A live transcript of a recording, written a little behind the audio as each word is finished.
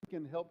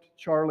Lincoln helped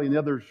Charlie and the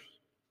others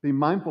be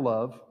mindful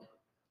of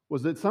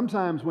was that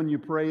sometimes when you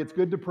pray, it's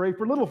good to pray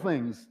for little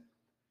things.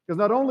 Because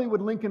not only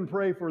would Lincoln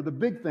pray for the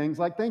big things,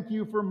 like thank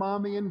you for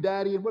mommy and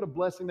daddy, and what a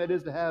blessing that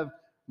is to have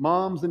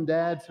moms and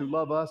dads who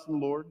love us and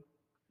the Lord.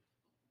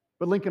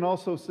 But Lincoln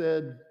also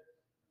said,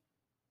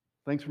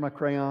 thanks for my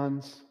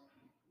crayons,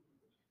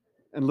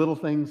 and little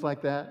things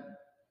like that.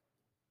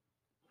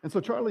 And so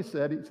Charlie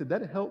said, he said,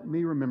 that helped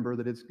me remember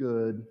that it's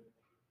good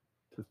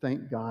to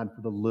thank God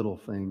for the little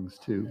things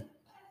too.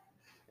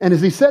 And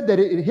as he said that,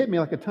 it hit me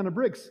like a ton of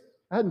bricks.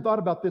 I hadn't thought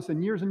about this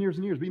in years and years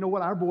and years. But you know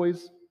what? Our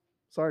boys,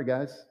 sorry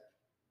guys,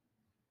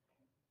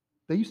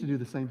 they used to do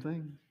the same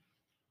thing.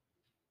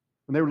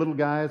 When they were little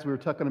guys, we were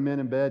tucking them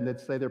in bed, and they'd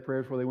say their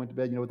prayers before they went to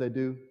bed. You know what they'd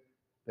do?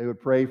 They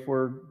would pray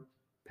for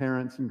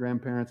parents and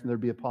grandparents, and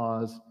there'd be a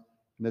pause,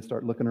 and they'd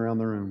start looking around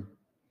the room.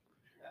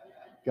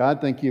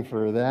 God, thank you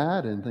for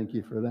that, and thank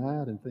you for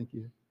that, and thank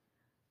you.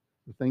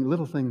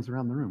 Little things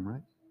around the room,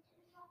 right?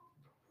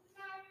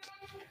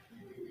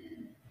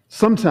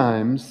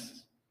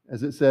 Sometimes,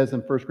 as it says in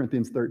 1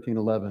 Corinthians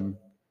 13:11,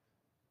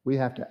 we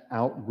have to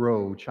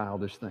outgrow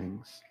childish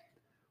things.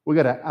 We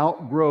got to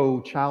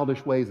outgrow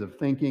childish ways of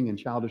thinking and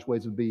childish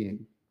ways of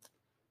being.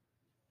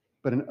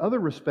 But in other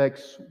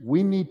respects,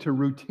 we need to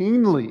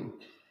routinely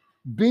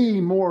be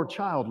more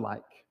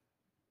childlike.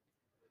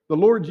 The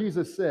Lord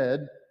Jesus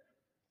said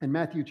in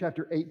Matthew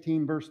chapter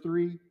 18, verse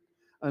 3,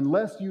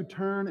 unless you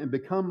turn and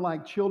become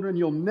like children,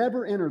 you'll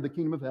never enter the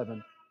kingdom of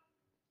heaven.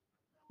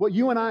 What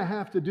you and I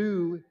have to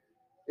do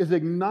is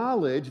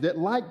acknowledge that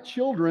like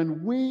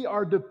children, we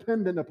are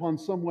dependent upon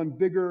someone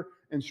bigger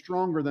and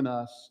stronger than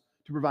us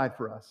to provide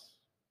for us.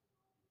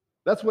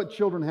 That's what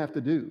children have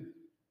to do.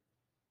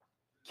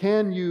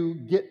 Can you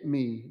get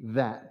me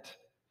that?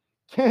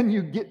 Can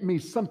you get me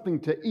something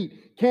to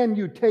eat? Can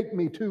you take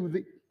me to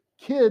the...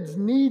 Kids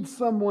need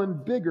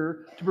someone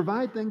bigger to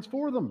provide things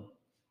for them.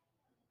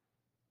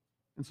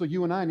 And so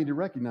you and I need to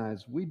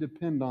recognize we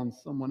depend on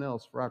someone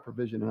else for our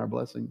provision and our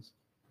blessings.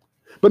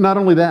 But not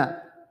only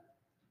that,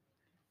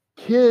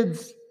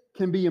 kids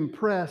can be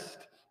impressed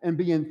and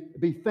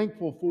be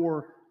thankful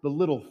for the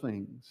little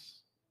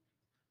things.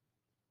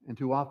 And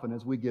too often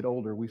as we get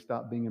older, we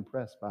stop being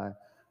impressed by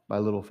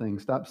little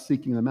things, stop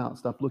seeking them out,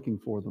 stop looking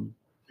for them.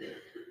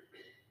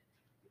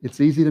 It's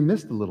easy to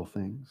miss the little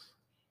things.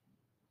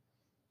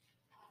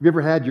 Have you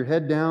ever had your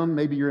head down?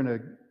 Maybe you're in a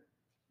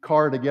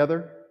car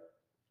together.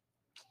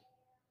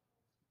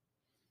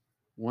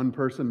 One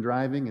person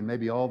driving and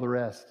maybe all the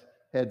rest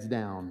heads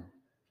down.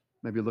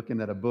 Maybe looking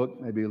at a book,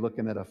 maybe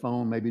looking at a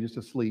phone, maybe just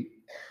asleep.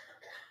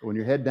 But when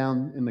you're head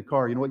down in the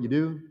car, you know what you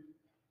do?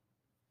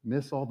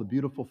 Miss all the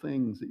beautiful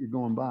things that you're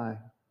going by,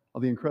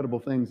 all the incredible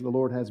things the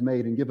Lord has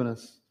made and given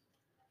us.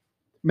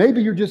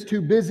 Maybe you're just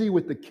too busy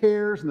with the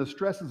cares and the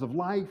stresses of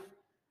life.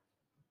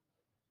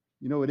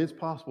 You know, it is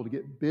possible to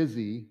get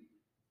busy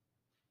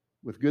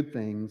with good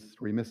things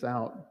where you miss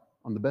out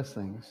on the best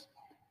things.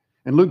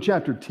 In Luke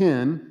chapter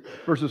 10,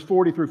 verses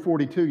 40 through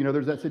 42, you know,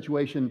 there's that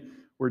situation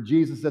where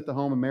Jesus is at the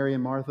home of Mary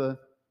and Martha.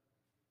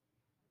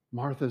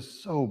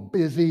 Martha's so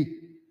busy.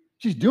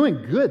 She's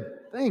doing good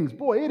things.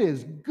 Boy, it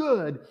is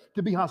good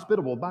to be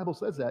hospitable. The Bible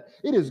says that.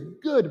 It is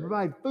good to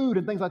provide food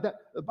and things like that.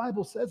 The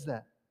Bible says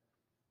that.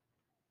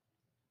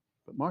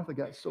 But Martha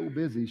got so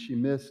busy, she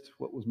missed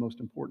what was most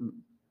important.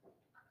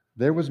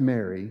 There was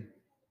Mary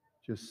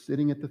just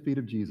sitting at the feet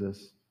of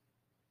Jesus,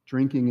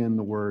 drinking in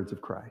the words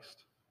of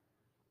Christ.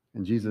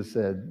 And Jesus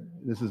said,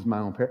 this is my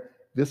own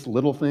this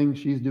little thing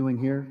she's doing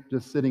here,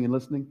 just sitting and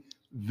listening,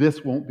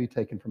 this won't be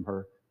taken from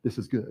her. This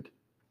is good.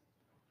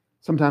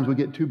 Sometimes we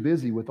get too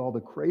busy with all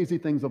the crazy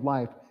things of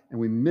life and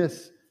we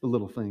miss the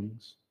little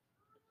things.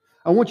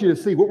 I want you to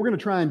see what we're going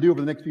to try and do over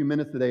the next few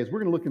minutes today is we're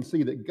going to look and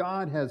see that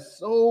God has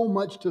so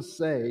much to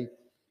say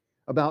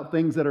about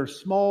things that are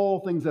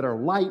small, things that are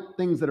light,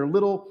 things that are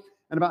little,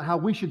 and about how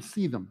we should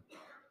see them.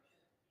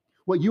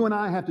 What you and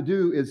I have to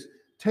do is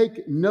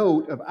take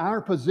note of our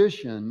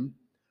position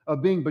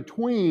of being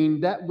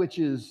between that which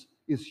is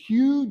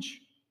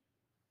huge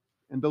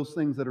and those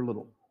things that are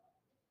little.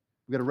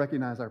 We've got to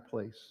recognize our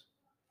place.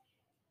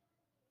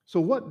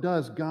 So what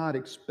does God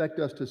expect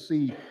us to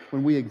see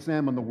when we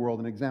examine the world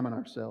and examine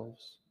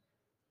ourselves?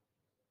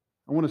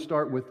 I want to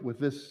start with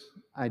this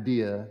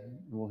idea,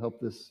 and we'll help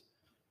this,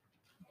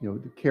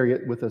 to carry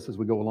it with us as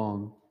we go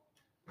along.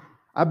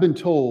 I've been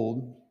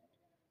told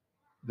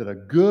that a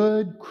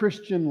good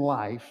Christian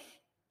life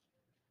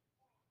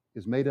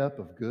is made up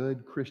of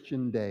good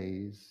Christian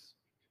days,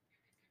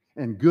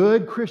 and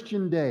good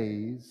Christian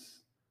days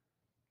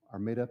are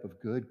made up of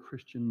good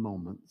Christian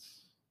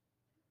moments,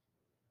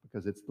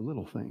 because it's the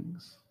little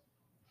things.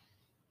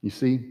 You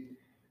see,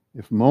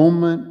 if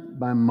moment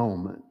by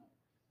moment,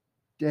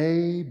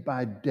 day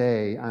by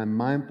day, I'm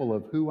mindful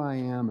of who I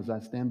am as I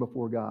stand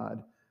before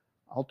God,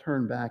 I'll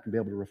turn back and be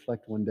able to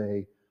reflect one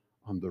day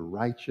on the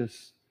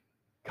righteous,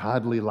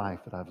 godly life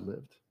that I've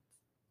lived.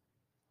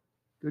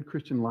 Good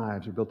Christian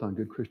lives are built on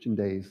good Christian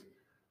days,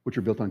 which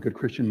are built on good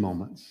Christian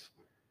moments.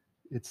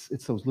 It's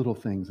those little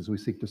things as we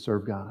seek to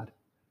serve God.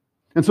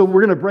 And so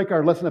we're going to break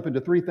our lesson up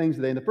into three things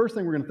today. And the first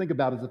thing we're going to think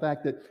about is the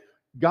fact that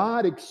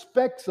God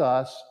expects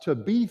us to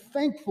be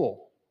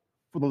thankful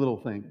for the little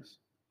things.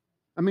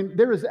 I mean,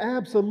 there's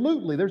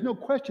no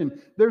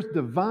question, there's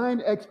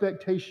divine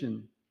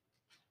expectation.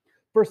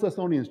 1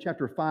 Thessalonians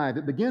chapter 5,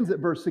 it begins at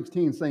verse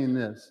 16 saying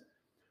this,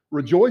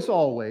 rejoice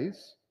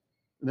always.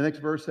 And the next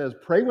verse says,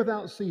 pray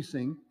without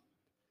ceasing.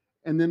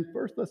 And then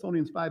 1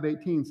 Thessalonians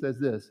 5:18 says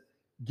this,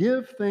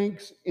 give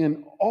thanks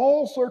in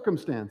all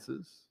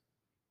circumstances,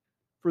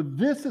 for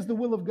this is the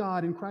will of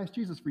God in Christ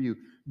Jesus for you.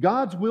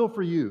 God's will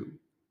for you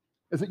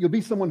is that you'll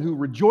be someone who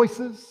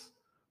rejoices,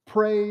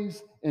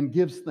 prays, and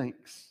gives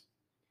thanks.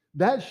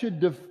 That should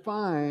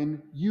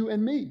define you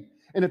and me.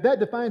 And if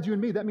that defines you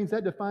and me, that means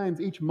that defines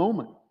each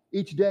moment,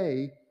 each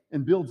day,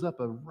 and builds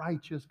up a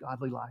righteous,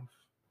 godly life.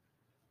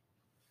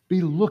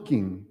 Be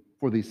looking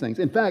for these things.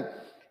 In fact,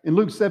 in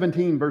Luke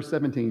 17, verse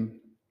 17,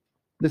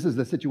 this is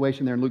the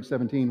situation there in Luke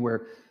 17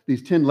 where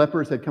these 10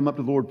 lepers had come up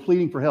to the Lord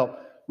pleading for help.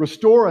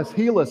 Restore us,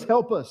 heal us,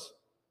 help us.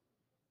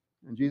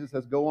 And Jesus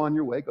says, go on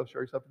your way, go show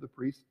yourself to the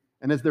priest.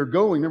 And as they're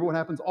going, remember what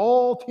happens?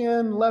 All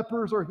 10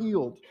 lepers are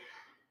healed.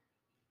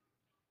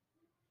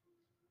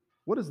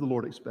 What does the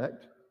Lord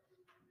expect?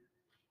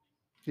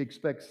 He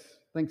expects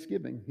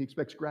thanksgiving. He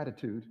expects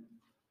gratitude.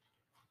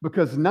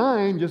 Because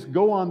 9 just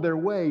go on their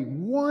way.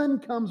 1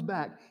 comes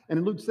back. And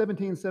in Luke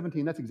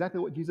 17:17, that's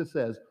exactly what Jesus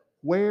says.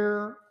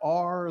 Where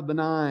are the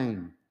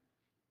 9?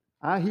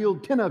 I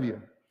healed 10 of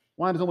you.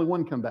 Why does only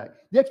 1 come back?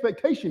 The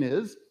expectation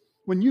is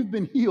when you've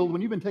been healed,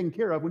 when you've been taken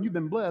care of, when you've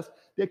been blessed,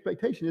 the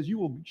expectation is you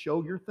will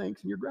show your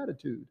thanks and your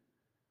gratitude.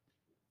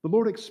 The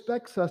Lord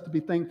expects us to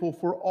be thankful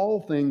for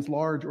all things,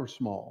 large or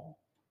small.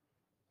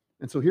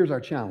 And so here's our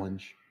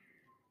challenge.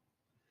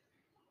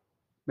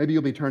 Maybe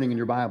you'll be turning in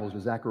your Bibles to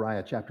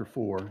Zechariah chapter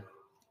 4.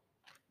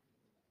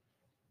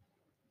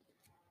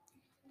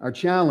 Our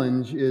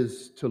challenge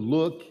is to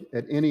look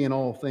at any and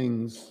all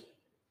things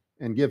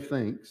and give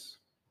thanks.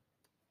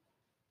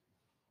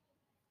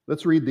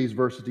 Let's read these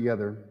verses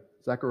together.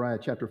 Zechariah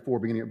chapter 4,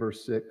 beginning at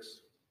verse 6.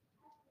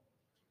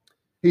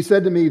 He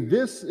said to me,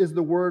 this is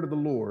the word of the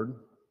Lord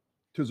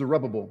to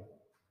Zerubbabel,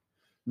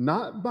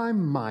 not by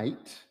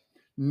might,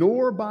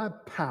 nor by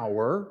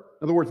power.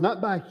 In other words,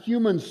 not by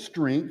human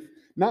strength,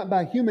 not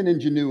by human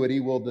ingenuity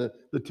will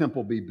the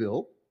temple be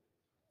built,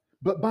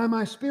 but by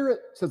my Spirit,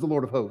 says the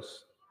Lord of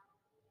hosts.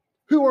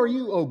 Who are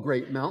you, O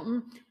great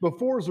mountain?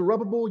 Before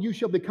Zerubbabel, you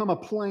shall become a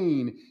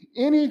plain.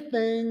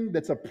 Anything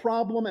that's a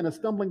problem and a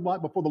stumbling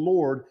block before the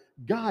Lord,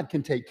 God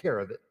can take care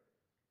of it.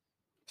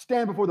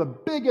 Stand before the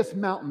biggest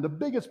mountain, the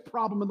biggest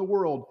problem in the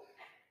world,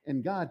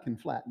 and God can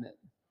flatten it.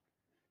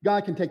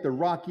 God can take the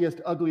rockiest,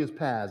 ugliest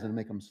paths and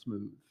make them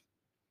smooth.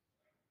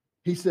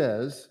 He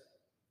says,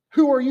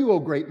 who are you, O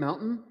great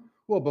mountain?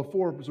 Well,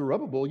 before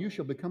Zerubbabel, you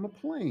shall become a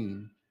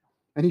plain.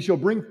 And he shall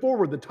bring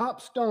forward the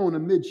top stone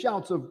amid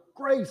shouts of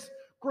grace,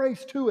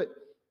 grace to it.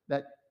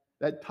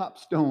 That top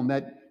stone,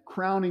 that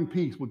crowning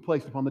piece would be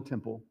placed upon the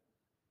temple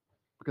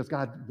because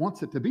God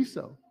wants it to be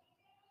so.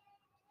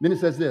 Then it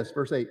says this,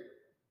 verse 8.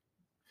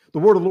 The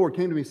word of the Lord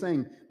came to me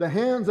saying, the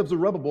hands of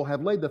Zerubbabel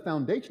have laid the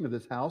foundation of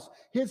this house.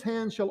 His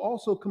hands shall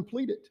also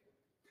complete it.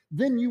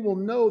 Then you will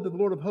know that the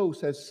Lord of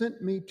hosts has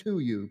sent me to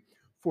you.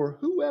 For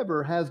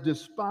whoever has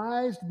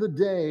despised the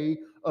day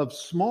of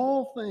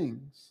small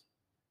things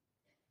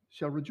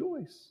shall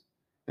rejoice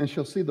and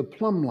shall see the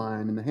plumb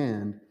line in the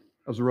hand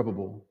of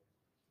Zerubbabel.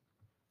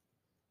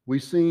 We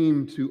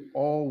seem to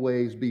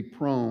always be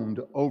prone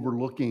to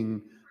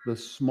overlooking the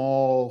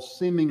small,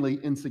 seemingly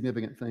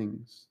insignificant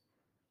things.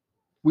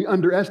 We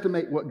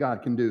underestimate what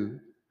God can do.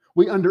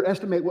 We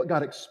underestimate what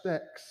God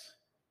expects.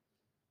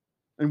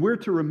 And we're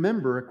to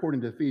remember, according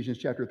to Ephesians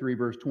chapter 3,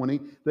 verse 20,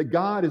 that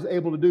God is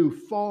able to do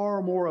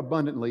far more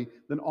abundantly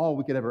than all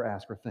we could ever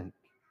ask or think.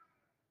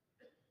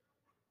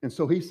 And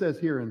so he says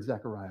here in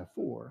Zechariah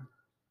 4,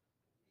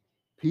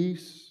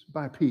 piece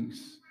by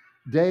piece,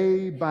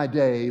 day by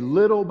day,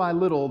 little by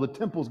little, the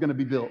temple is going to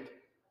be built.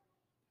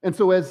 And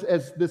so as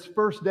this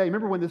first day,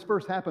 remember when this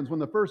first happens, when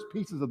the first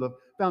pieces of the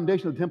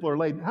foundation of the temple are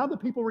laid, how do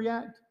people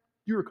react?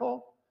 Do you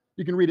recall?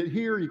 You can read it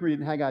here, you can read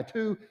it in Haggai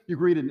 2, you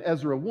can read it in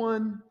Ezra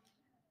 1.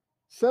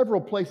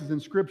 Several places in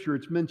Scripture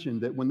it's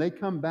mentioned that when they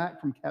come back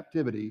from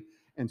captivity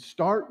and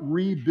start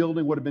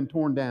rebuilding what had been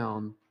torn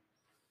down,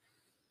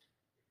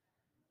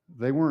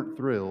 they weren't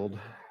thrilled.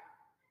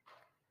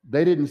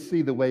 They didn't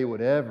see the way it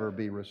would ever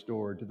be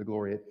restored to the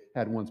glory it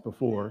had once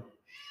before.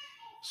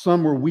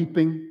 Some were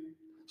weeping,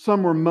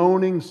 some were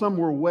moaning, some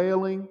were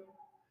wailing.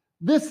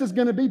 This is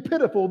going to be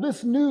pitiful.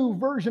 This new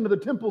version of the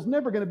temple is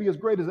never going to be as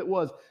great as it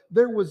was.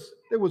 There was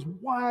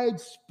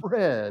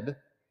widespread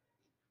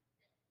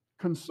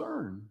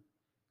concern.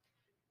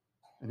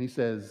 And he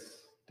says,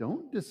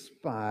 don't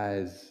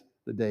despise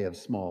the day of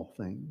small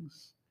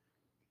things,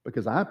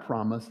 because I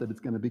promise that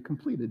it's going to be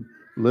completed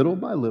little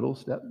by little,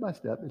 step by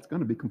step. It's going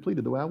to be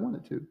completed the way I want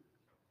it to. You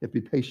have to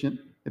be patient,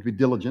 you have to be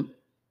diligent, you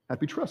have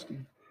to be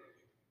trusting.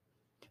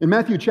 In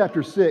Matthew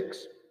chapter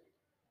 6,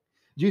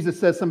 Jesus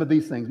says some of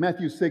these things.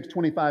 Matthew 6,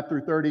 25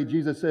 through 30,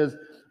 Jesus says,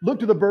 look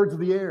to the birds of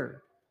the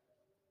air.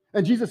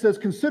 And Jesus says,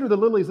 consider the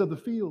lilies of the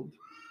field.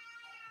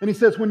 And he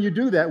says, when you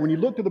do that, when you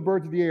look to the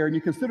birds of the air and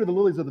you consider the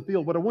lilies of the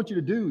field, what I want you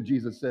to do,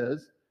 Jesus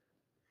says,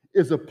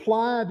 is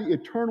apply the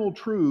eternal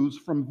truths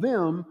from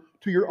them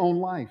to your own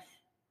life.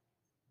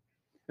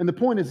 And the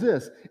point is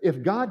this: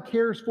 if God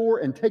cares for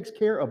and takes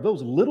care of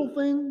those little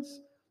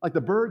things, like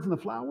the birds and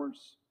the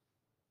flowers,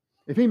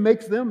 if he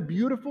makes them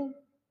beautiful,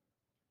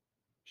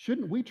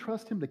 shouldn't we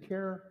trust him to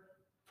care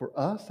for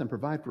us and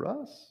provide for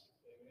us?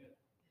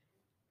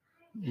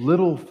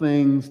 Little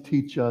things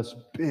teach us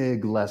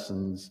big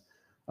lessons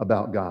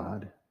about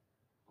God.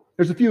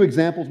 There's a few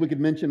examples we could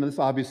mention. This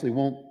obviously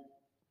won't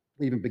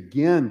even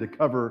begin to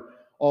cover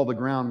all the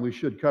ground we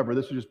should cover.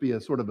 This would just be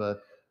a sort of a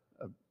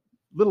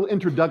little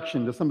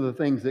introduction to some of the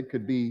things that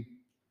could be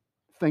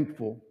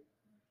thankful.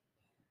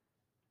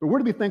 But we're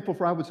to be thankful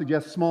for, I would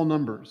suggest, small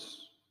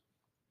numbers.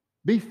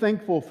 Be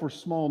thankful for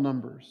small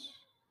numbers,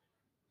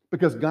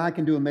 because God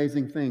can do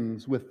amazing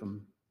things with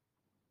them.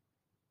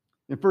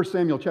 In 1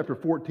 Samuel chapter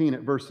 14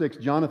 at verse 6,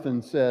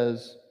 Jonathan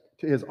says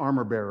to his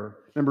armor bearer,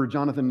 remember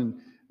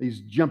Jonathan, he's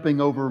jumping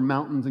over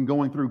mountains and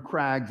going through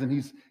crags, and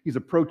he's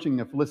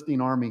approaching a Philistine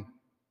army.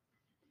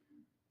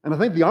 And I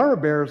think the armor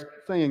bearer is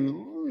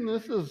saying,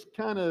 this is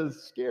kind of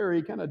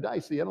scary, kind of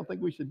dicey. I don't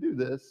think we should do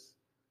this.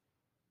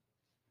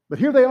 But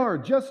here they are,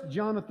 just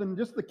Jonathan,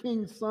 just the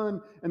king's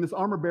son and this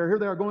armor bearer. Here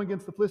they are going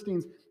against the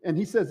Philistines. And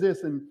he says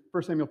this in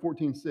 1 Samuel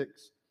 14:6.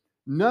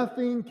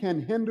 Nothing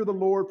can hinder the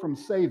Lord from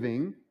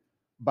saving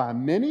by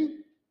many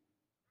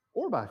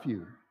or by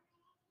few.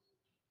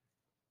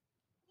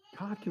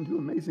 God can do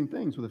amazing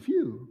things with a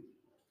few.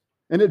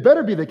 And it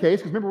better be the case,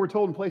 because remember we're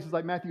told in places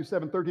like Matthew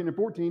 7:13 and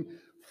 14,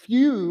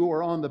 few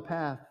are on the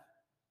path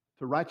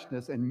to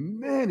righteousness and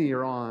many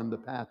are on the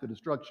path to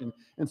destruction.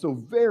 And so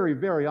very,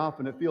 very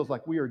often it feels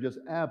like we are just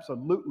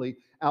absolutely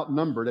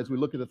outnumbered as we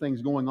look at the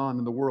things going on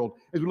in the world.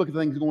 As we look at the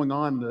things going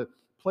on in the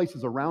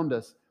places around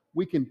us,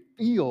 we can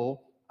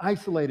feel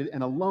isolated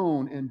and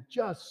alone and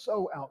just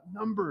so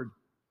outnumbered.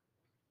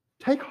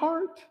 Take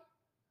heart.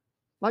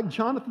 Like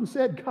Jonathan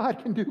said,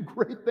 God can do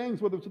great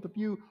things, whether it's with a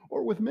few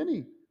or with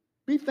many.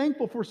 Be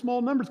thankful for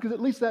small numbers, because at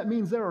least that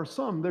means there are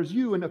some. There's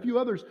you and a few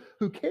others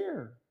who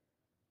care.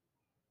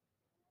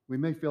 We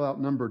may feel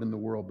outnumbered in the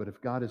world, but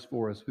if God is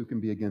for us, who can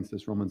be against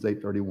us? Romans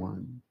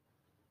 8:31.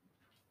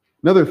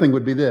 Another thing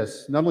would be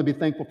this: not only be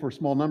thankful for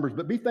small numbers,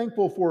 but be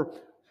thankful for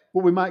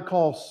what we might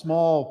call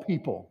small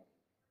people.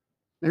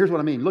 Now, here's what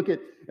I mean. Look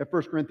at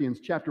 1 Corinthians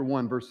chapter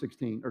 1, verse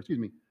 16, or excuse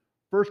me,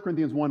 1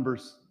 Corinthians 1,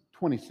 verse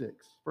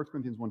 26. 1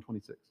 Corinthians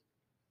 1:26.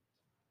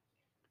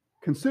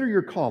 Consider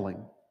your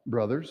calling,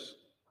 brothers.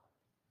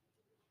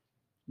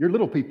 You're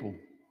little people.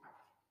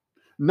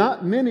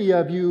 Not many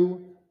of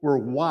you were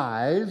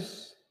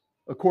wise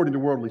according to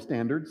worldly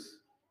standards.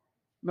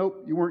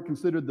 Nope, you weren't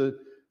considered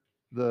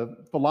the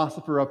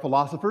philosopher of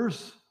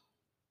philosophers.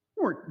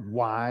 You weren't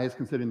wise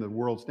considering the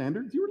world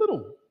standards. You were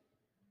little.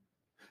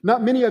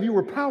 Not many of you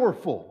were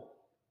powerful.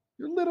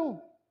 You're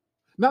little.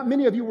 Not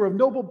many of you were of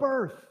noble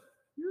birth.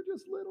 You're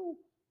just little.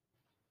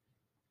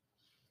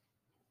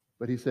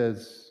 But he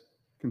says,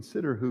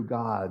 consider who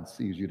God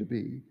sees you to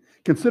be.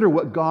 Consider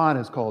what God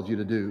has called you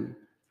to do.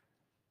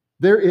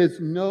 There is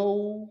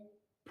no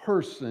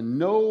person,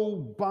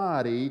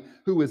 nobody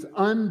who is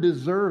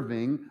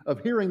undeserving of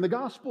hearing the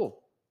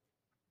gospel.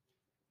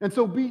 And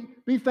so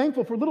be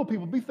thankful for little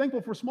people. Be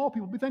thankful for small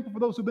people. Be thankful for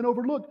those who've been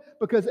overlooked,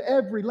 because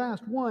every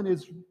last one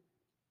is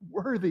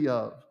worthy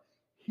of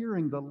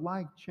hearing the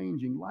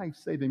life-changing,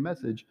 life-saving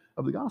message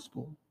of the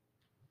gospel.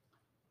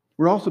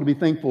 We're also to be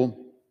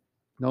thankful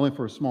not only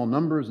for small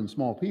numbers and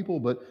small people,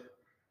 but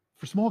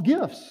for small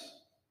gifts.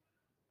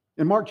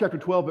 In Mark chapter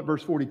 12 at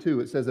verse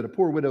 42, it says that a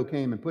poor widow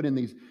came and put in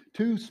these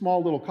 2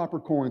 small little copper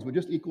coins, which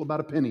just equal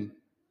about a penny.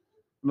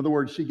 In other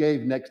words, she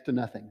gave next to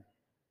nothing.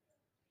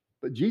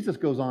 But Jesus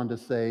goes on to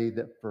say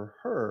that for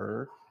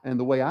her, and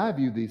the way I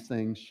view these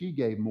things, she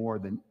gave more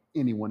than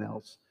anyone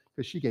else,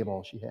 because she gave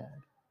all she had.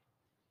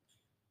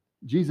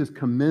 Jesus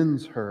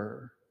commends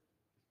her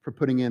for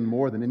putting in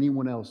more than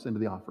anyone else into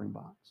the offering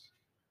box.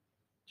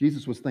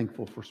 Jesus was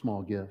thankful for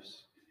small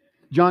gifts.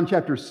 John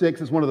chapter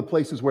 6 is one of the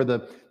places where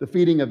the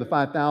feeding of the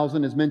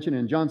 5,000 is mentioned.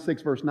 In John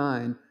 6, verse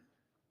 9,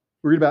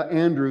 we read about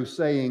Andrew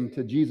saying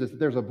to Jesus that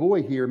there's a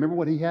boy here. Remember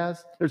what he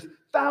has? There's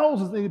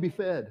thousands that need to be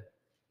fed.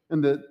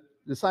 And the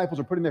disciples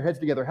are putting their heads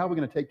together. How are we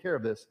going to take care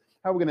of this?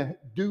 How are we going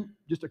to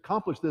just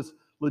accomplish this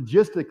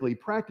logistically,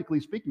 practically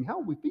speaking? How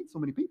will we feed so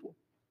many people?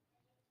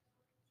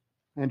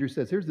 Andrew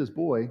says, here's this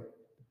boy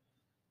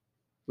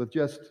with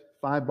just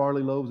 5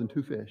 barley loaves and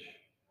 2 fish.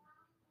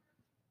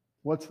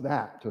 What's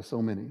that to so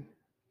many?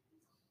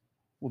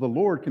 Well, the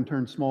Lord can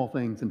turn small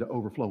things into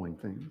overflowing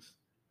things.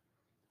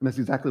 And that's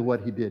exactly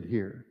what he did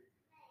here.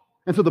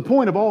 And so the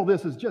point of all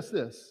this is just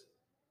this.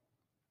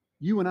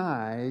 You and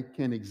I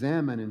can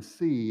examine and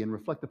see and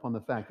reflect upon the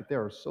fact that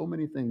there are so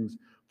many things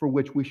for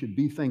which we should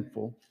be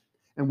thankful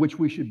and which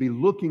we should be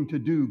looking to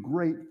do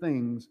great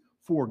things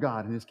for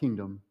God and his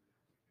kingdom.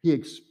 He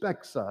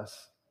expects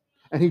us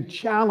and he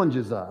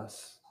challenges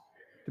us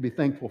to be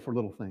thankful for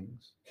little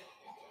things.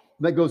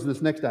 And that goes to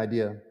this next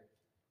idea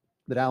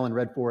that Alan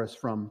read for us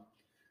from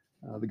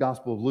the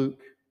Gospel of Luke.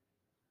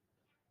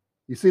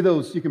 You see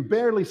those, you can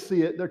barely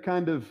see it. They're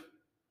kind of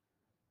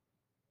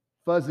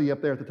fuzzy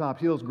up there at the top.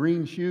 See those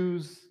green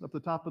shoes up the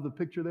top of the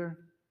picture there?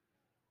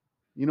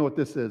 You know what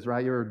this is,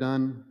 right? You ever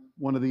done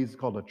one of these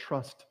called a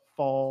trust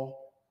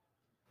fall?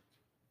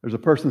 There's a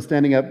person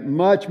standing up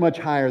much, much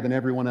higher than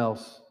everyone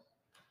else,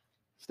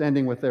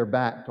 standing with their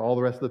back to all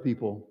the rest of the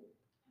people,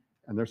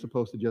 and they're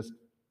supposed to just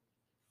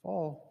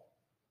fall.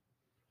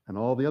 And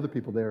all the other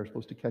people there are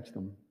supposed to catch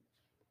them.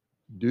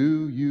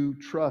 Do you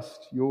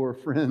trust your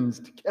friends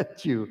to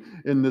catch you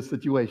in this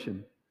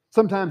situation?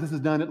 Sometimes this is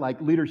done at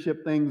like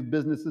leadership things,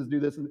 businesses do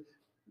this, and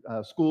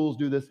schools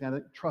do this kind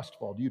of trust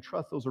fall. Do you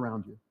trust those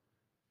around you?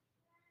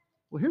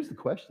 Well, here's the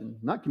question.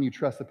 Not can you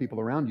trust the people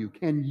around you,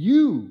 can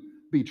you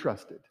be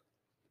trusted?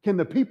 Can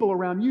the people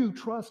around you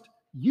trust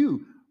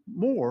you?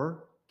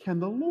 More, can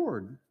the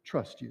Lord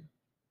trust you?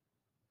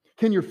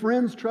 Can your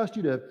friends trust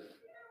you to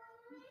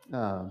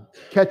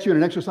catch you in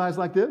an exercise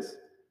like this?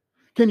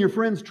 Can your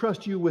friends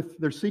trust you with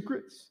their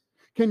secrets?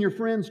 Can your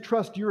friends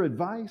trust your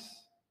advice?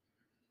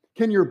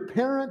 Can your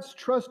parents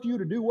trust you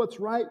to do what's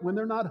right when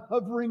they're not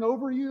hovering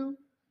over you?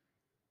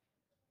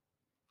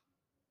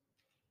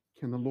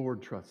 Can the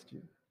Lord trust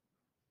you?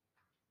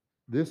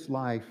 This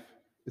life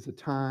is a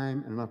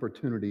time and an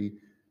opportunity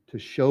to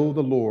show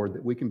the Lord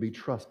that we can be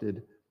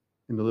trusted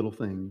in the little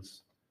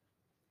things.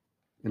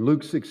 In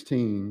Luke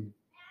 16,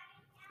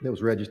 that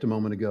was read just a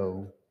moment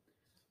ago,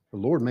 the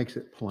Lord makes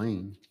it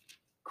plain,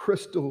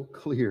 crystal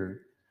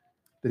clear,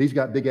 that He's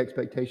got big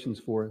expectations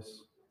for us.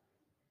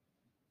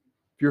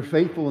 If you're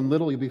faithful in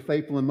little, you'll be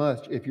faithful in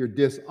much. If you're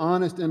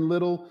dishonest in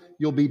little,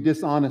 you'll be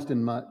dishonest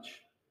in much.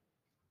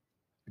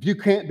 If you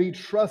can't be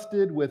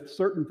trusted with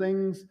certain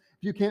things, if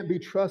you can't be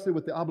trusted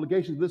with the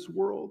obligations of this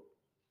world,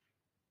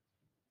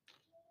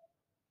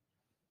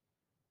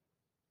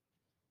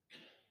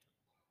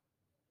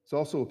 it's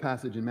also a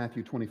passage in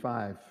Matthew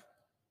 25.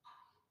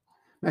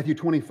 Matthew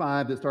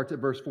 25 that starts at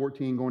verse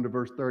 14, going to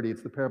verse 30.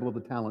 It's the parable of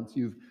the talents.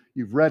 You've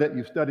read it,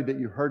 you've studied it,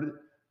 you've heard it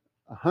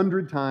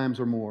 100 times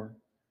or more.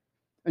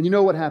 And you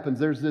know what happens?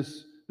 There's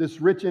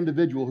this rich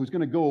individual who's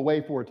going to go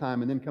away for a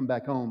time and then come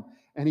back home.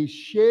 And he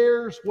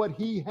shares what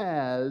he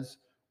has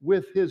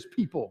with his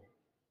people.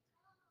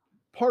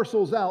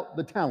 Parcels out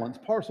the talents,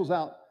 parcels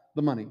out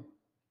the money.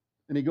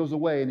 And he goes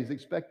away and he's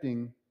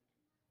expecting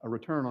a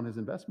return on his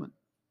investment.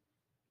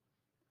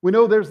 We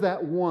know there's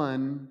that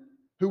one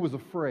who was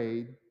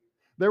afraid.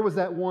 There was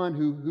that one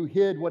who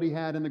hid what he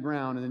had in the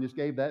ground and then just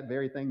gave that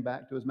very thing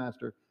back to his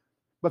master.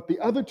 But the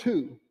other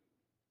two,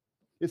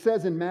 it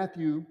says in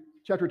Matthew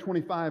chapter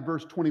 25,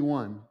 verse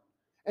 21,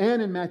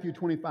 and in Matthew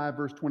 25,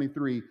 verse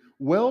 23,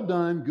 well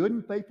done, good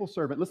and faithful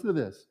servant. Listen to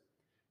this.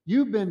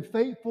 You've been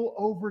faithful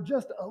over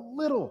just a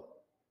little.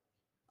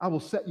 I will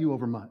set you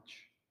over much.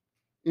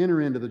 Enter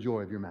into the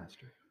joy of your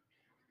master.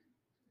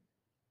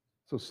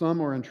 So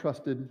some are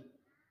entrusted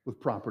with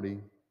property.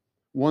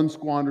 One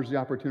squanders the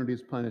opportunity,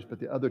 is punished, but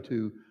the other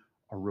two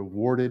are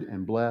rewarded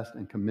and blessed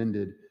and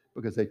commended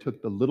because they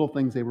took the little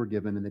things they were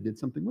given and they did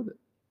something with it.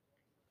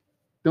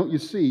 Don't you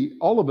see?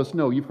 All of us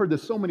know, you've heard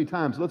this so many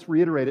times, let's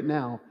reiterate it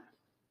now.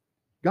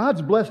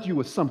 God's blessed you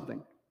with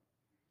something.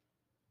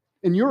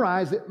 In your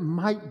eyes, it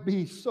might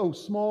be so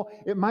small,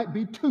 it might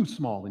be too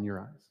small in your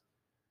eyes.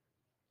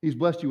 He's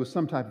blessed you with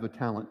some type of a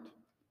talent,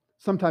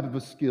 some type of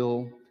a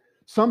skill,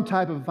 some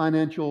type of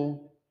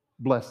financial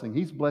blessing.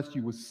 He's blessed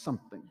you with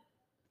something.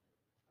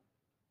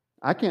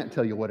 I can't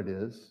tell you what it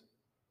is.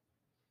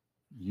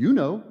 You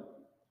know,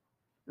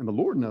 and the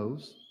Lord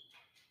knows.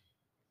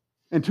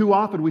 And too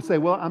often we say,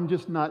 well, I'm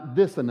just not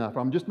this enough, or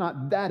I'm just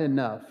not that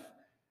enough.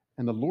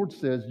 And the Lord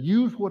says,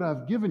 use what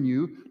I've given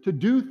you to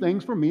do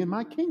things for me in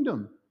my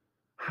kingdom.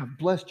 I've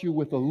blessed you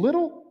with a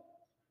little,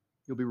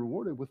 you'll be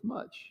rewarded with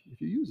much if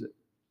you use it.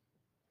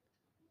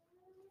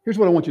 Here's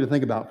what I want you to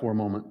think about for a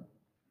moment.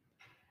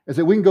 Is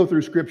that we can go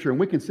through Scripture and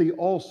we can see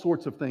all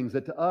sorts of things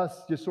that to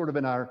us, just sort of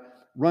in our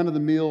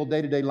run-of-the-mill,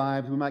 day-to-day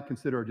lives, we might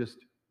consider just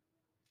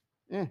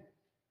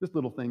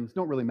little things.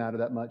 Don't really matter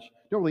that much.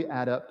 Don't really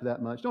add up to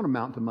that much. Don't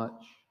amount to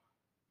much.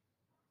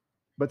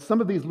 But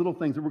some of these little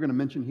things that we're going to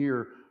mention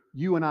here,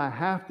 you and I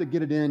have to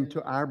get it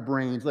into our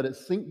brains, let it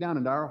sink down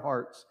into our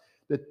hearts,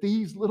 that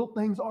these little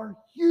things are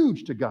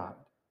huge to God.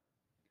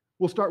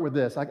 We'll start with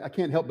this. I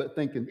can't help but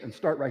think and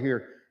start right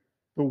here.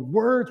 The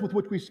words with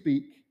which we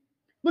speak.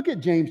 Look at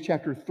James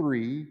chapter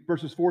 3,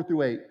 verses 4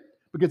 through 8,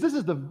 because this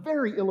is the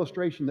very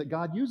illustration that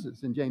God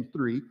uses in James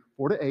 3,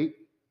 4 to 8.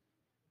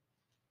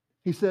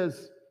 He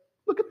says,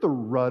 look at the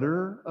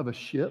rudder of a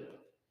ship.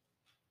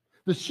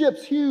 The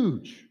ship's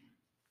huge.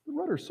 The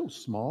rudder's so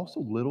small, so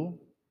little.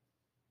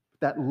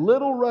 That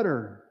little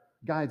rudder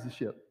guides the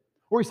ship.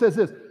 Or he says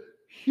this,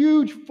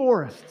 huge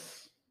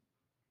forests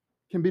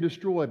can be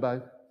destroyed by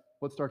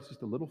what starts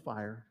just a little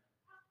fire.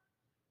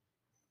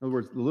 In other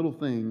words, the little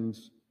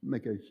things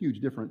make a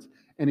huge difference.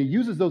 And he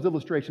uses those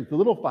illustrations, the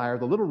little fire,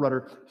 the little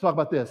rudder, to talk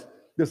about this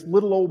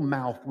little old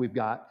mouth we've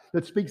got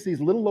that speaks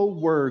these little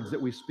old words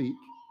that we speak.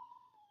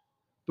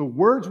 The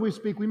words we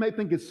speak, we may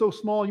think it's so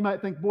small, you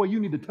might think, boy, you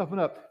need to toughen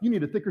up. You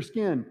need a thicker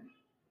skin.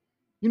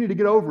 You need to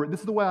get over it.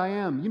 This is the way I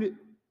am.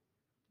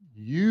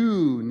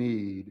 You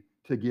need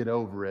to get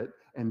over it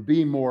and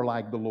be more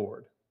like the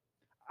Lord.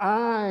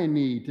 I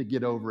need to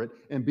get over it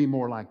and be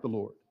more like the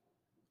Lord.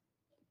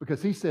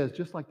 Because he says,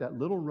 just like that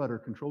little rudder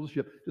controls the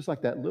ship, just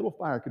like that little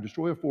fire could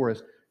destroy a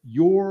forest,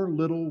 your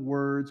little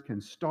words can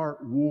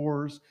start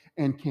wars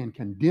and can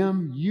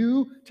condemn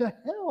you to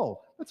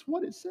hell. That's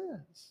what it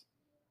says.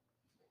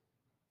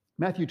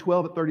 Matthew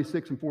 12 at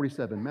 36 and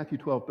 47. Matthew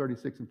 12,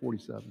 36 and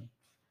 47.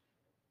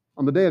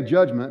 On the day of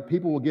judgment,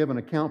 people will give an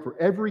account for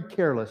every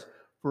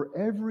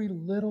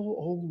little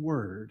old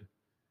word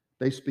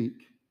they speak.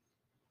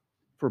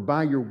 For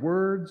by your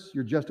words,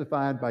 you're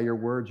justified. By your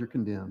words, you're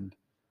condemned.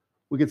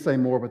 We could say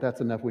more, but that's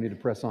enough. We need to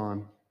press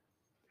on.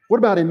 What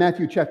about in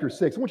Matthew chapter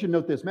 6? I want you to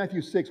note this.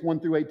 Matthew 6, 1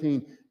 through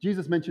 18.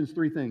 Jesus mentions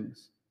three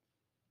things: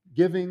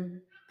 giving,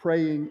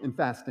 praying, and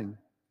fasting.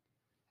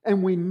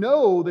 And we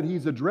know that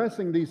he's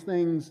addressing these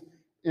things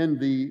in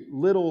the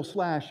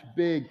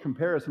little/big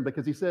comparison,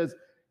 because he says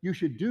you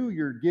should do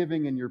your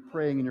giving and your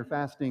praying and your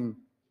fasting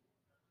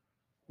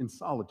in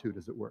solitude,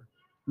 as it were.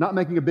 Not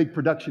making a big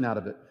production out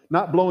of it.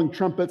 Not blowing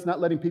trumpets,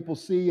 not letting people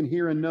see and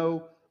hear and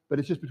know, but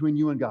it's just between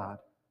you and God.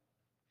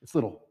 It's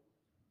little.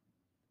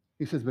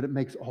 He says, but it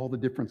makes all the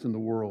difference in the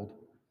world.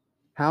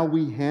 How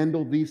we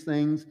handle these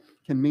things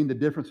can mean the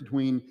difference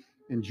between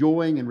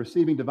enjoying and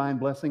receiving divine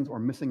blessings or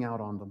missing out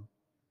on them.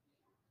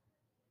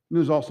 And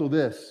there's also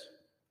this.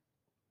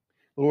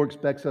 The Lord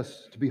expects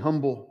us to be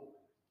humble.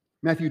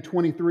 Matthew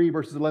 23,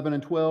 verses 11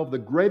 and 12, the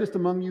greatest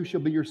among you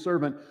shall be your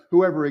servant.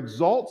 Whoever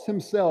exalts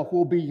himself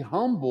will be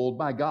humbled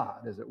by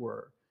God, as it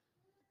were.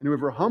 And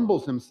whoever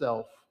humbles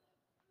himself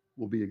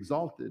will be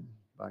exalted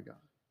by God.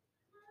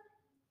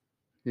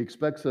 He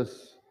expects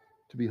us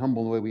to be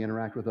humble in the way we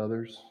interact with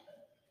others.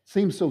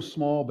 Seems so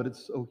small, but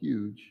it's so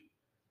huge.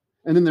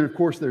 And then, of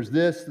course, there's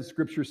this. The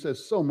scripture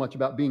says so much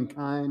about being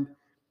kind.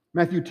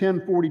 Matthew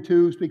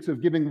 10:42 speaks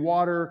of giving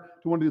water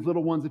to one of these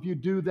little ones. If you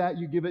do that,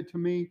 you give it to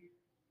me.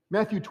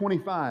 Matthew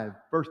 25,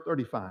 verse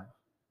 35.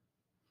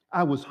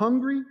 I was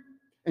hungry,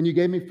 and you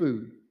gave me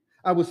food.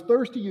 I was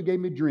thirsty, you gave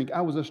me drink.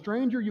 I was a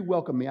stranger, you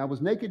welcomed me. I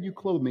was naked, you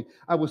clothed me.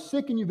 I was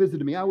sick, and you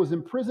visited me. I was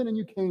in prison, and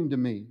you came to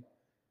me.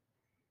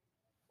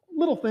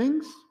 Little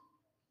things.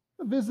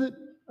 A visit,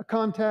 a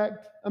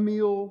contact, a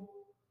meal,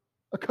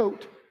 a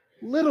coat.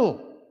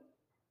 Little.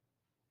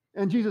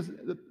 And Jesus,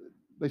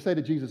 they say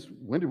to Jesus,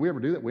 when did we ever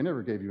do that? We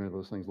never gave you any of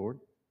those things, Lord.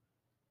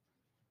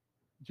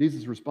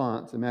 Jesus'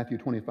 response in Matthew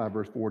 25,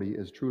 verse 40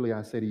 is, truly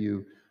I say to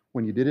you,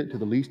 when you did it to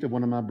the least of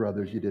one of my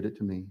brothers, you did it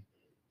to me.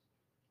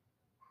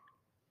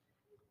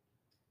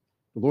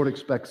 The Lord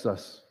expects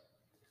us.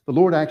 The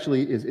Lord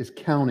actually is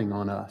counting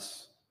on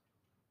us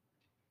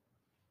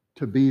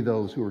to be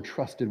those who are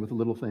trusted with the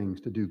little things,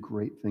 to do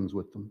great things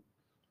with them.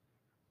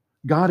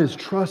 God is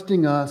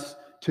trusting us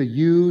to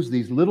use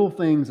these little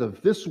things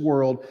of this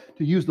world,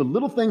 to use the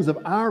little things of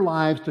our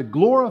lives to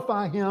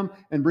glorify Him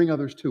and bring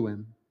others to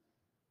Him.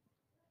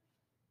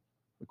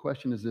 The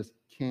question is this: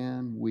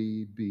 can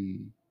we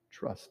be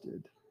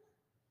trusted?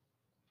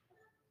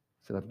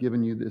 He said, I've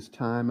given you this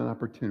time and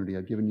opportunity.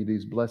 I've given you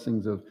these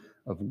blessings of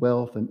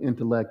wealth and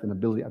intellect and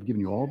ability. I've given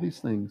you all these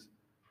things.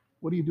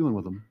 What are you doing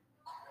with them?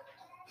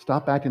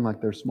 Stop acting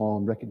like they're small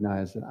and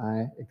recognize that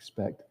I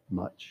expect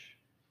much.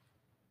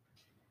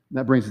 And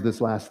that brings us to this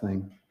last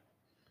thing.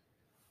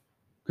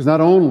 Because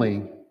not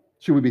only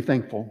should we be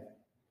thankful,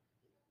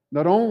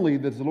 not only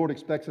does the Lord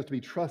expect us to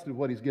be trusted with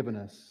what He's given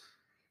us,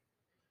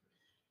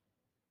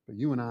 but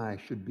you and I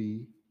should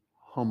be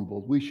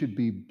humbled. We should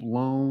be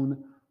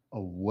blown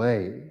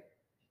away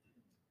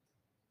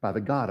by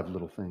the God of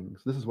little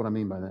things. This is what I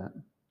mean by that.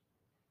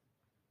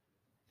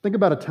 Think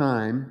about a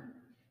time,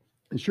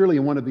 and surely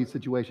in one of these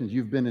situations,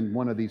 you've been in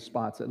one of these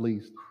spots at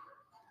least.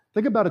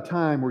 Think about a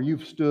time where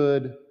you've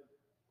stood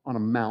on a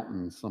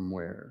mountain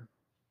somewhere.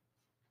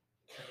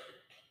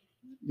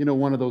 You know,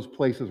 one of those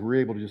places where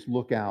you're able to just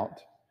look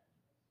out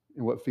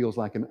in what feels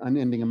like an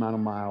unending amount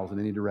of miles in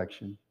any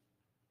direction.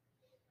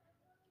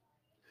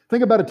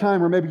 Think about a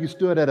time where maybe you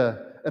stood at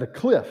a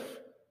cliff.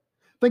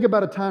 Think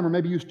about a time where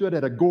maybe you stood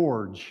at a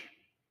gorge.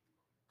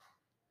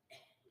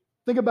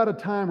 Think about a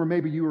time where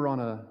maybe you were on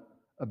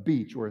a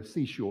beach or a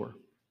seashore.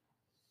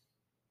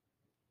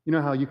 You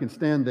know how you can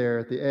stand there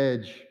at the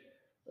edge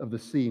of the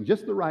sea, in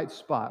just the right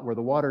spot where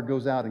the water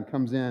goes out and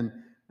comes in,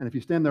 and if you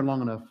stand there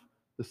long enough,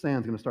 the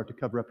sand's going to start to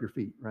cover up your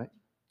feet, right?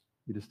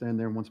 You just stand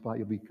there in one spot,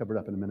 you'll be covered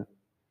up in a minute.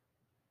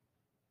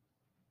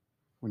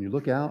 When you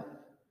look out,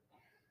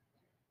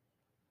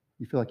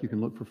 you feel like you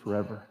can look for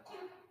forever,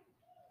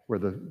 where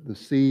the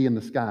sea and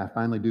the sky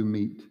finally do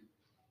meet.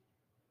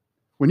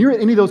 When you're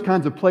at any of those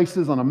kinds of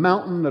places, on a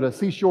mountain, at a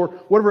seashore,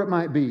 whatever it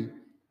might be,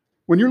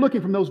 when you're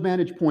looking from those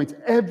vantage points,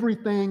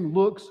 everything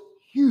looks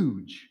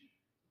huge.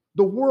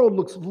 The world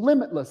looks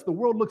limitless. The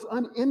world looks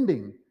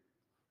unending.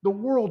 The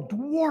world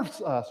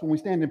dwarfs us when we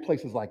stand in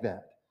places like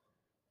that.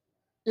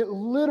 It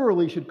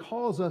literally should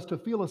cause us to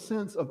feel a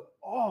sense of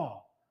awe,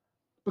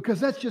 because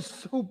that's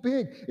just so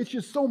big. It's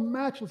just so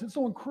matchless. It's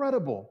so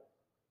incredible.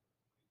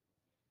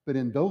 But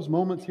in those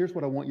moments, here's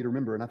what I want you to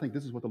remember, and I think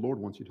this is what the Lord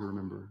wants you to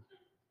remember.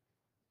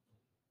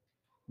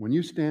 When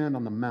you stand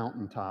on the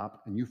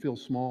mountaintop and you feel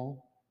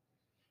small,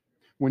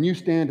 when you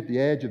stand at the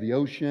edge of the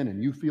ocean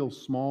and you feel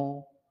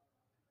small,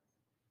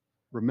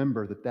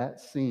 remember that that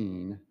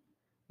scene,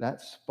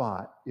 that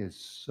spot is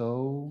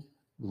so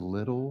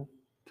little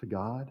to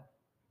God.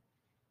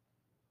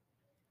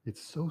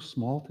 It's so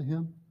small to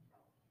him.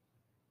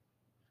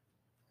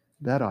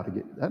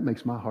 That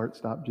makes my heart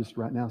stop just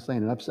right now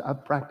saying it.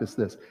 I've practiced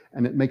this,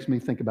 and it makes me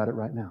think about it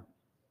right now.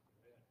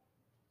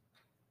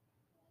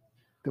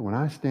 That when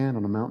I stand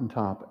on a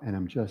mountaintop and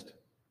I'm just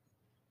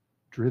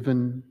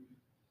driven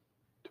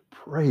to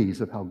praise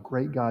of how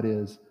great God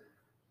is,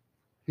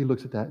 he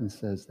looks at that and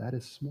says, that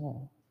is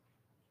small.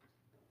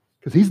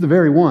 Because he's the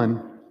very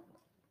one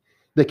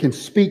that can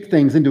speak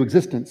things into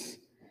existence.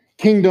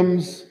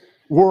 Kingdoms,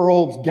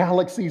 worlds,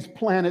 galaxies,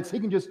 planets. He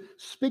can just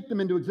speak them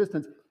into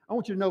existence. I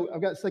want you to know,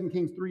 I've got 2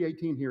 Kings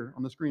 3:18 here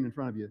on the screen in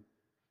front of you.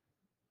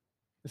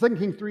 In 2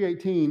 Kings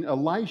 3:18,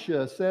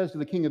 Elisha says to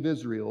the king of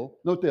Israel,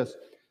 note this,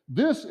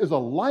 this is a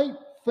light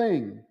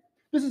thing.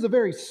 This is a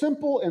very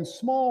simple and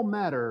small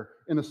matter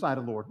in the sight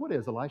of the Lord. What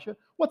is, Elisha?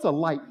 What's a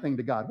light thing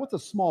to God? What's a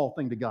small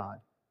thing to God?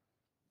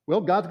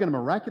 Well, God's going to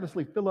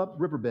miraculously fill up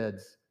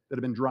riverbeds that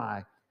have been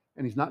dry,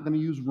 and he's not going to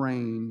use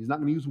rain. He's not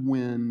going to use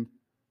wind,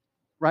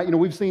 right? You know,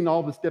 we've seen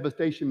all this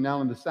devastation now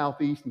in the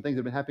southeast and things that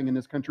have been happening in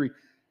this country.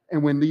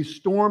 And when these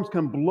storms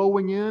come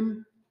blowing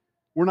in,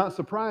 we're not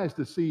surprised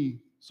to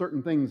see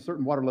certain things,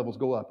 certain water levels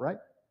go up, right?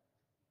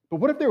 But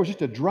what if there was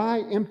just a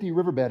dry, empty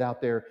riverbed out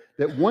there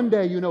that one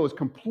day you know is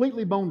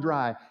completely bone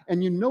dry,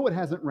 and you know it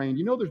hasn't rained,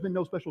 you know there's been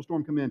no special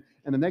storm come in,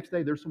 and the next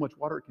day there's so much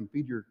water it can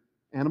feed your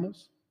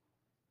animals?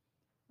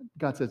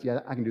 God says, yeah,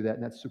 I can do that,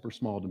 and that's super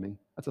small to me.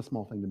 That's a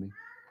small thing to me.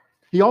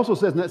 He also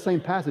says in that same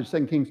passage,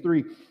 2 Kings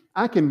 3,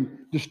 I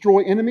can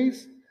destroy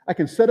enemies. I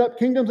can set up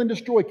kingdoms and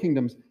destroy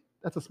kingdoms.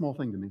 That's a small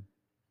thing to me.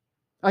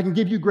 I can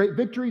give you great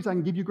victories. I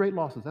can give you great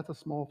losses. That's a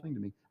small thing to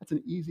me. That's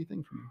an easy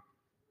thing for me.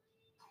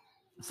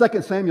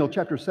 2 Samuel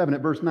chapter 7 at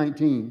verse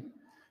 19,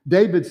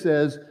 David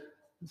says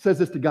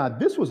this to God,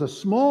 this was a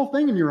small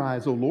thing in your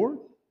eyes, O Lord.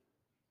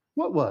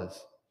 What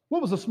was?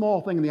 What was a small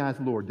thing in the eyes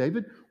of the Lord,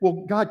 David?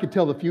 Well, God could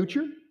tell the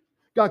future.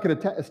 God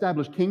could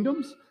establish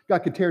kingdoms. God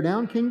could tear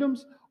down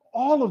kingdoms.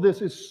 All of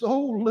this is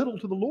so little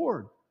to the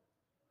Lord.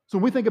 So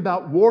when we think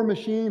about war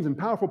machines and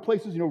powerful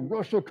places, you know,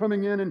 Russia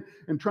coming in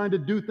and trying to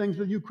do things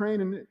with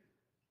Ukraine, and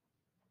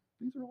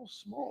these are all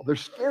small. They're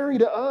scary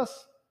to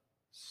us,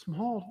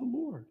 small to the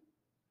Lord.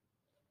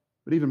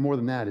 But even more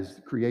than that is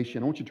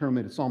creation. I want you to turn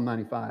with me to Psalm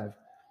 95.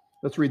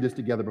 Let's read this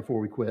together before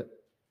we quit.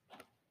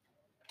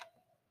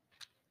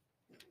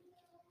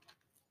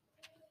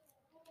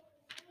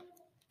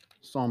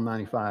 Psalm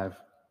 95.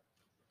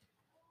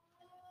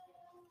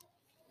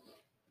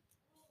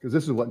 Because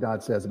this is what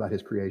God says about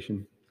his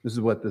creation. This is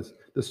what the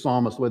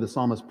way the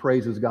psalmist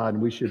praises God,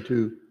 and we should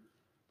too.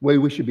 The way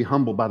we should be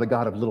humbled by the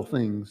God of little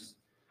things.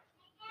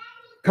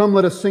 Come,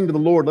 let us sing to the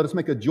Lord. Let us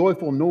make a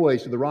joyful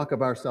noise to the rock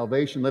of our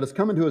salvation. Let us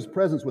come into his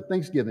presence with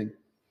thanksgiving.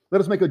 Let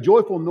us make a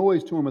joyful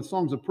noise to him with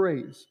songs of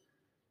praise.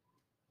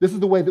 This is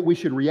the way that we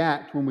should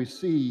react when we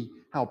see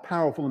how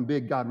powerful and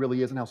big God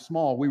really is and how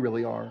small we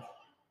really are.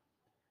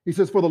 He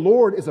says, for the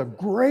Lord is a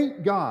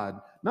great God,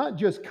 not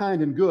just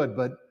kind and good,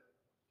 but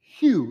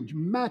huge,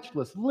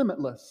 matchless,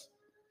 limitless.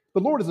 The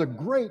Lord is a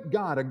great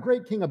God, a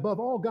great King above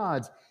all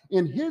gods.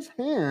 In his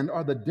hand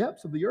are the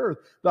depths of the earth.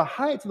 The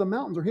heights of the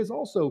mountains are his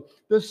also.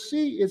 The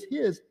sea is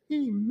his.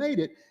 He made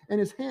it, and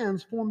his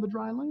hands formed the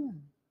dry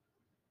land.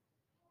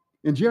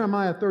 In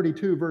Jeremiah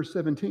 32, verse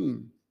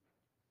 17,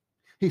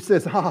 he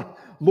says,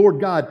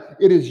 Lord God,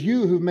 it is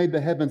you who made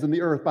the heavens and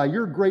the earth. By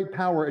your great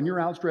power and your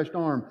outstretched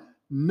arm,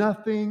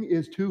 nothing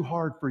is too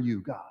hard for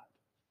you, God.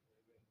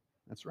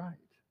 That's right.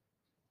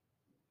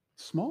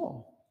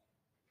 Small.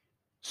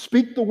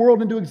 Speak the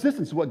world into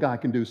existence is what God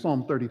can do,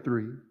 Psalm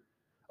 33.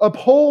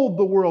 Uphold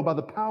the world by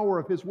the power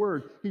of his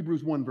word,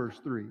 Hebrews 1, verse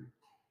 3.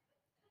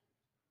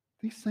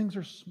 These things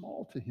are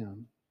small to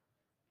him.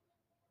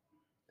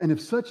 And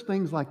if such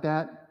things like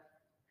that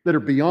are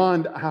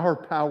beyond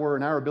our power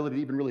and our ability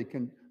to even really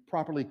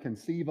properly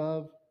conceive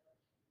of,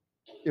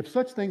 if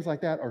such things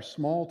like that are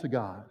small to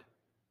God,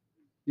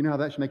 you know how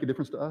that should make a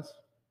difference to us?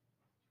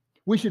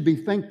 We should be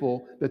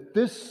thankful that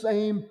this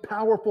same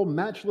powerful,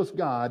 matchless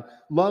God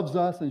loves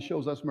us and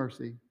shows us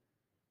mercy.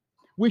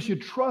 We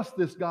should trust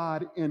this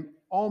God in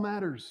all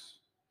matters.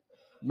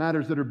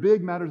 Matters that are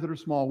big, matters that are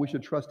small. We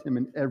should trust him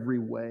in every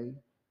way.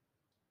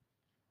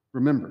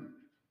 Remember,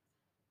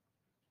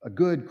 a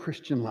good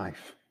Christian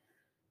life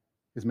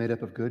is made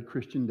up of good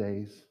Christian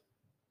days,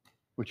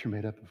 which are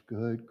made up of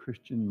good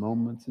Christian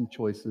moments and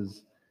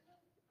choices.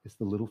 It's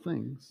the little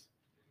things.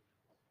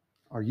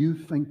 Are you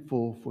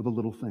thankful for the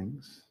little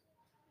things?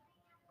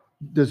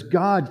 Does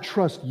God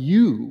trust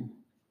you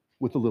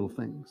with the little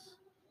things?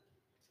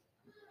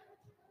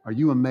 Are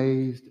you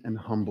amazed and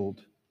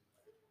humbled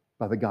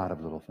by the God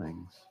of little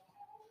things?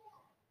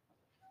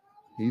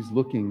 He's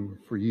looking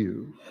for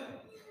you.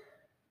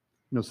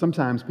 You know,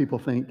 sometimes people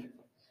think,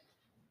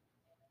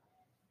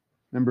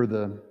 remember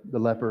the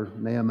leper,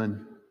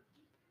 Naaman?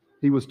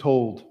 He was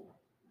told,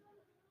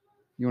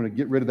 You want to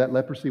get rid of that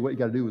leprosy? What you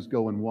got to do is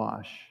go and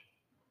wash.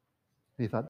 And he thought,